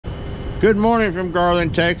Good morning from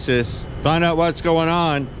Garland, Texas. Find out what's going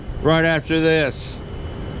on right after this.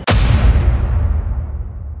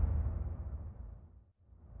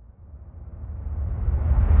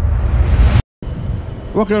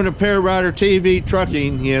 Welcome to PaleriderTV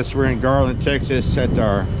Trucking. Yes, we're in Garland, Texas at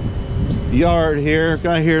our yard here.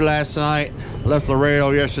 Got here last night, left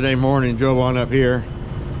Laredo yesterday morning, drove on up here.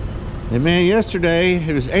 And man, yesterday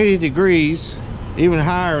it was 80 degrees, even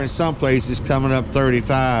higher in some places, coming up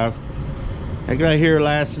 35. I got here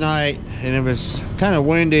last night and it was kind of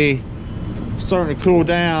windy, starting to cool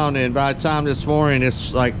down, and by the time this morning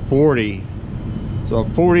it's like 40. So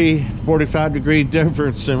 45 degree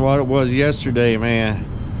difference in what it was yesterday, man.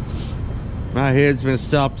 My head's been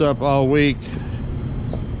stopped up all week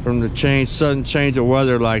from the sudden change of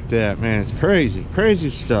weather like that, man. It's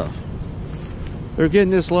crazy stuff. They're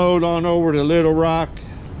getting this load on over to Little Rock.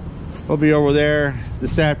 We'll be over there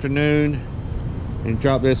this afternoon and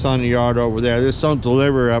drop this on the yard over there. This don't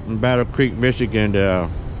deliver up in Battle Creek, Michigan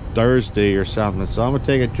Thursday or something. So I'm gonna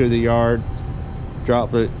take it to the yard,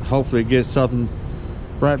 drop it, hopefully get something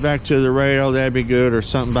right back to the radio. That'd be good, or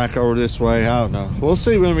something back over this way. I don't know. We'll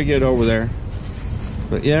see when we get over there.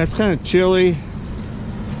 But yeah, it's kind of chilly.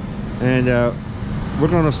 And we're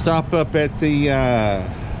gonna stop up at the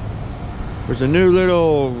there's a new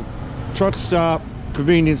little truck stop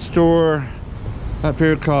convenience store up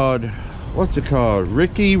here called, what's it called?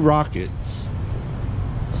 Ricky Rockets.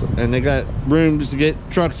 So, and they got rooms to get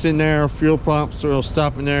trucks in there, fuel pumps. So we'll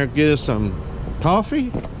stop in there, get us some coffee,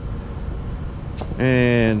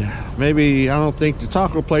 and maybe, I don't think the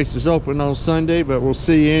taco place is open on Sunday, but we'll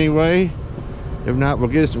see anyway. If not, we'll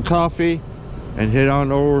get us some coffee and head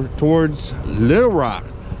on over towards Little Rock.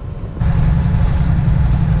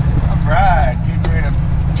 All right, getting ready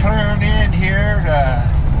to turn in here to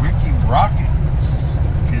Ricky Rockets.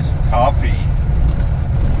 Get some coffee.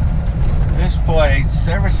 This place,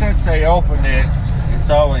 ever since they opened it, it's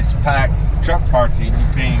always packed. Truck parking, you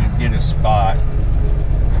can't even get a spot.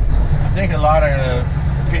 I think a lot of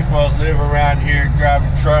people that live around here drive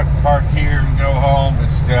a truck, park here and go home and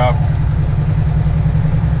stuff.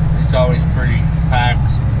 It's always pretty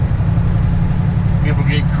packed. People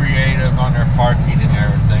get creative on their parking and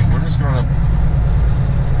everything. We're just going to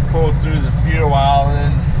pull through the fuel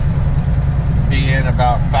island, be in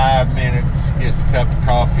about 5 minutes, get us a cup of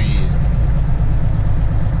coffee, and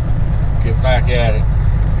get back at it.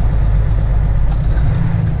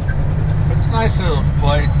 It's a nice little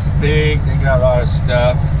place. It's big. They got a lot of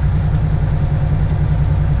stuff.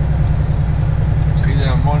 See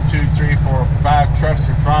them 1, 2, 3, 4, 5 trucks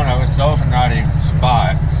in front of us. Those are not even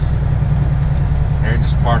spots. They're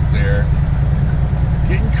just parked there.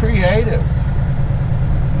 Getting creative.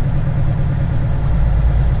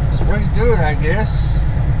 That's the way to do it, I guess.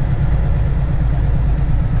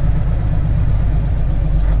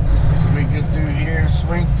 So we get through here,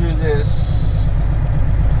 swing through this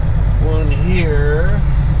one here.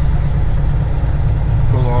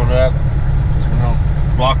 Pull on up. It's gonna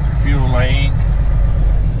block the fuel lane.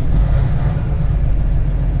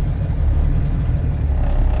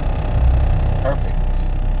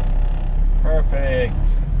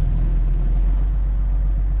 Perfect.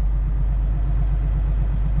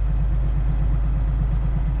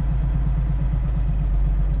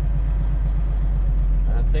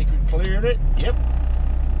 I think we cleared it. Yep.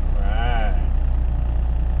 All right.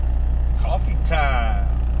 Coffee time.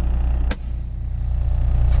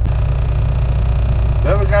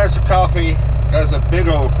 Well, we got us a coffee. Got us a big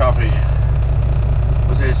old coffee.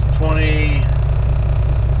 Was this 20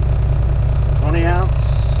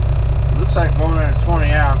 ounce? Looks like more than a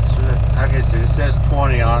 20 ounce. I guess it says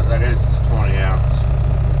 20 on it. I guess it's 20 ounce.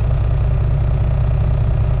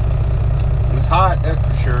 It's hot, that's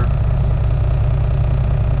for sure.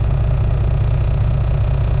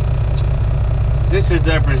 This is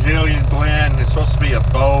their Brazilian blend. It's supposed to be a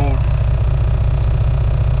bold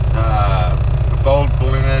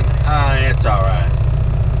blend. It's all right.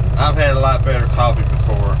 I've had a lot better coffee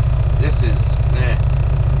before. This is,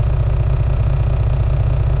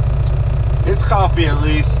 it's coffee at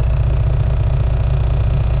least.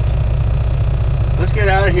 Let's get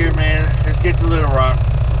out of here, man. Let's get to Little Rock.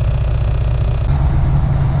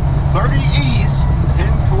 30 east,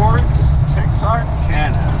 heading towards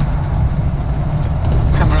Texarkana.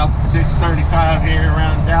 Coming up 635 here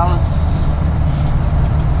around Dallas.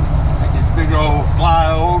 Take this big old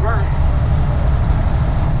flyover.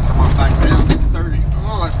 Come on back down to 30.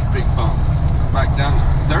 Oh, that's the big bump. Come back down to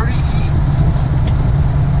 30 east.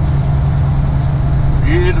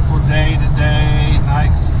 Beautiful day today,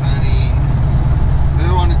 nice sunny. A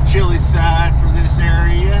little on the chilly side for this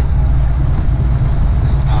area.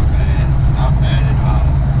 It's not bad.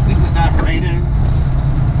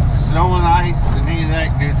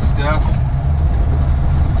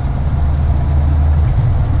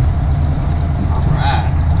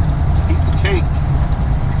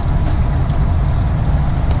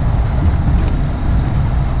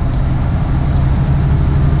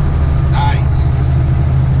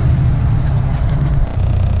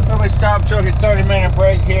 30-minute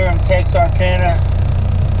break here in Texarkana.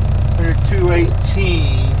 We're at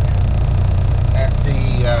 218 at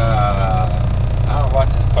the, I don't know what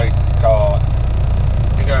this place is called.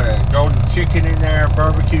 They got a golden chicken in there,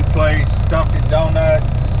 barbecue place, Dunkin'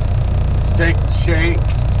 Donuts, steak and shake.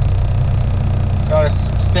 Got us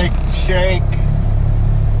some steak and shake.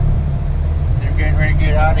 We're getting ready to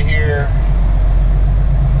get out of here.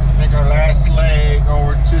 Make our last leg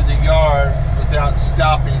over to the yard without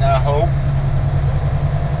stopping, I hope.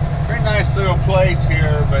 Pretty nice little place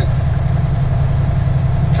here, but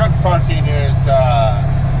truck parking is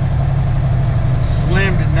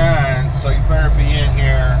slim to none, so you better be in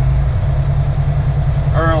here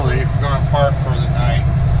early if you're going to park for the night.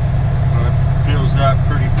 It fills up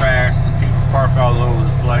pretty fast and people park all over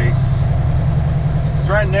the place. It's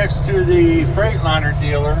right next to the Freightliner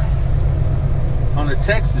dealer on the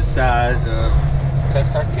Texas side of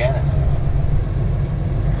Texarkana.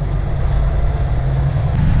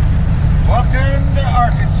 Welcome to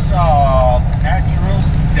Arkansas, the natural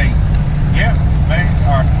state. Yep, made it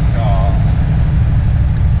Arkansas.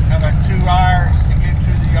 Have about 2 hours to get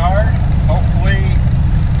to the yard. Hopefully,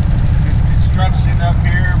 this construction up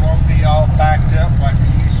here won't be all backed up like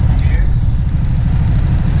it usually is.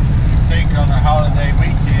 You'd think on a holiday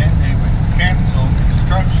weekend they would cancel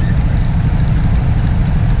construction.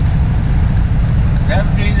 That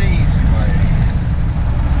would be the easy way.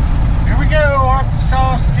 Here we go.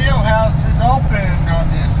 Arkansas Scale House is open on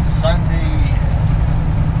this Sunday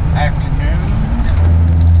afternoon. Of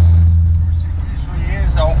course, it usually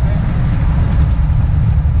is open.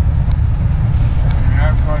 And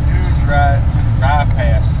all we're going to do is ride through the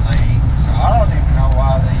bypass lane. So I don't even know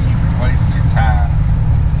why they even waste their time.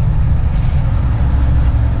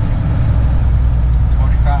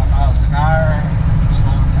 25 miles an hour.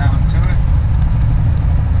 Slowing down to it.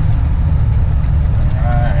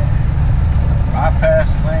 Alright.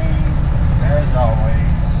 Bypass lane, as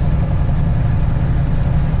always.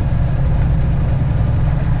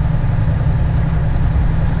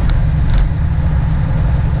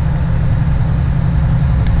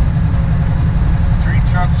 Three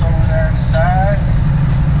trucks over there on the side.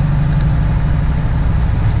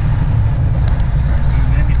 Not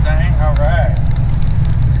doing anything? Alright.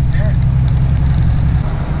 That's it.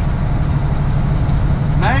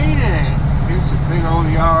 Made it! Here's a big old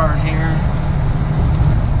yard here.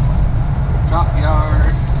 Top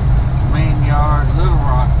yard, main yard, Little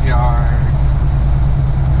Rock yard,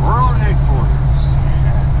 world headquarters.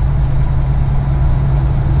 Yeah.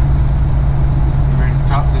 I'm ready to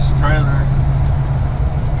top this trailer.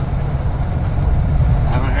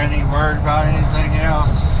 I haven't heard any word about anything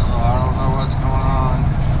else, so I don't know what's going on.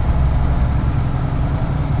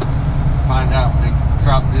 Find out when they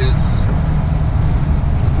drop this.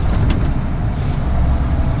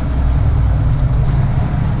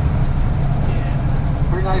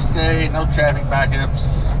 Nice day, no traffic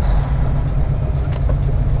backups.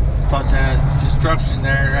 Thought that construction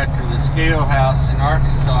there after the scale house in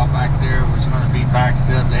Arkansas back there was going to be backed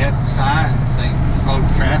up. They had the sign saying slow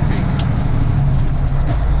traffic.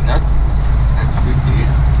 That's a good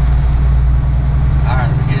deal.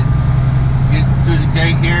 Alright, we get through the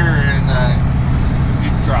gate here and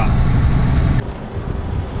get dropped.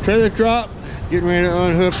 Trailer drop, getting ready to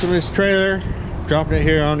unhook from this trailer, dropping it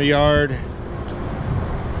here on the yard.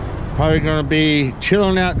 Probably going to be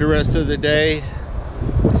chilling out the rest of the day.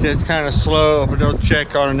 So it's kind of slow, but don't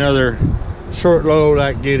check on another short load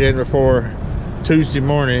I can get in before Tuesday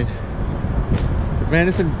morning. But man,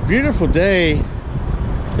 it's a beautiful day.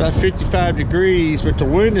 About 55 degrees, but the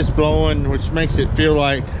wind is blowing, which makes it feel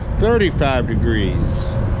like 35 degrees.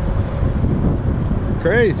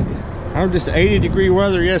 Crazy. I was just 80-degree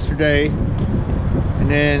weather yesterday, and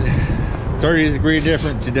then 30-degree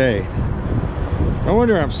different today. No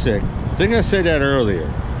wonder I'm sick. I think I said that earlier.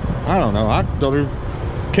 I don't know. I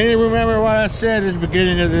can't even remember what I said at the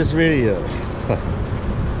beginning of this video.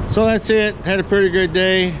 So that's it. Had a pretty good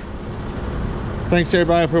day. Thanks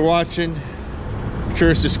everybody for watching. Be sure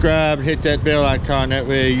to subscribe and hit that bell icon. That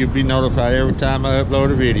way you'll be notified every time I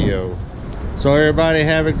upload a video. So everybody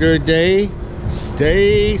have a good day.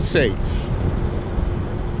 Stay safe.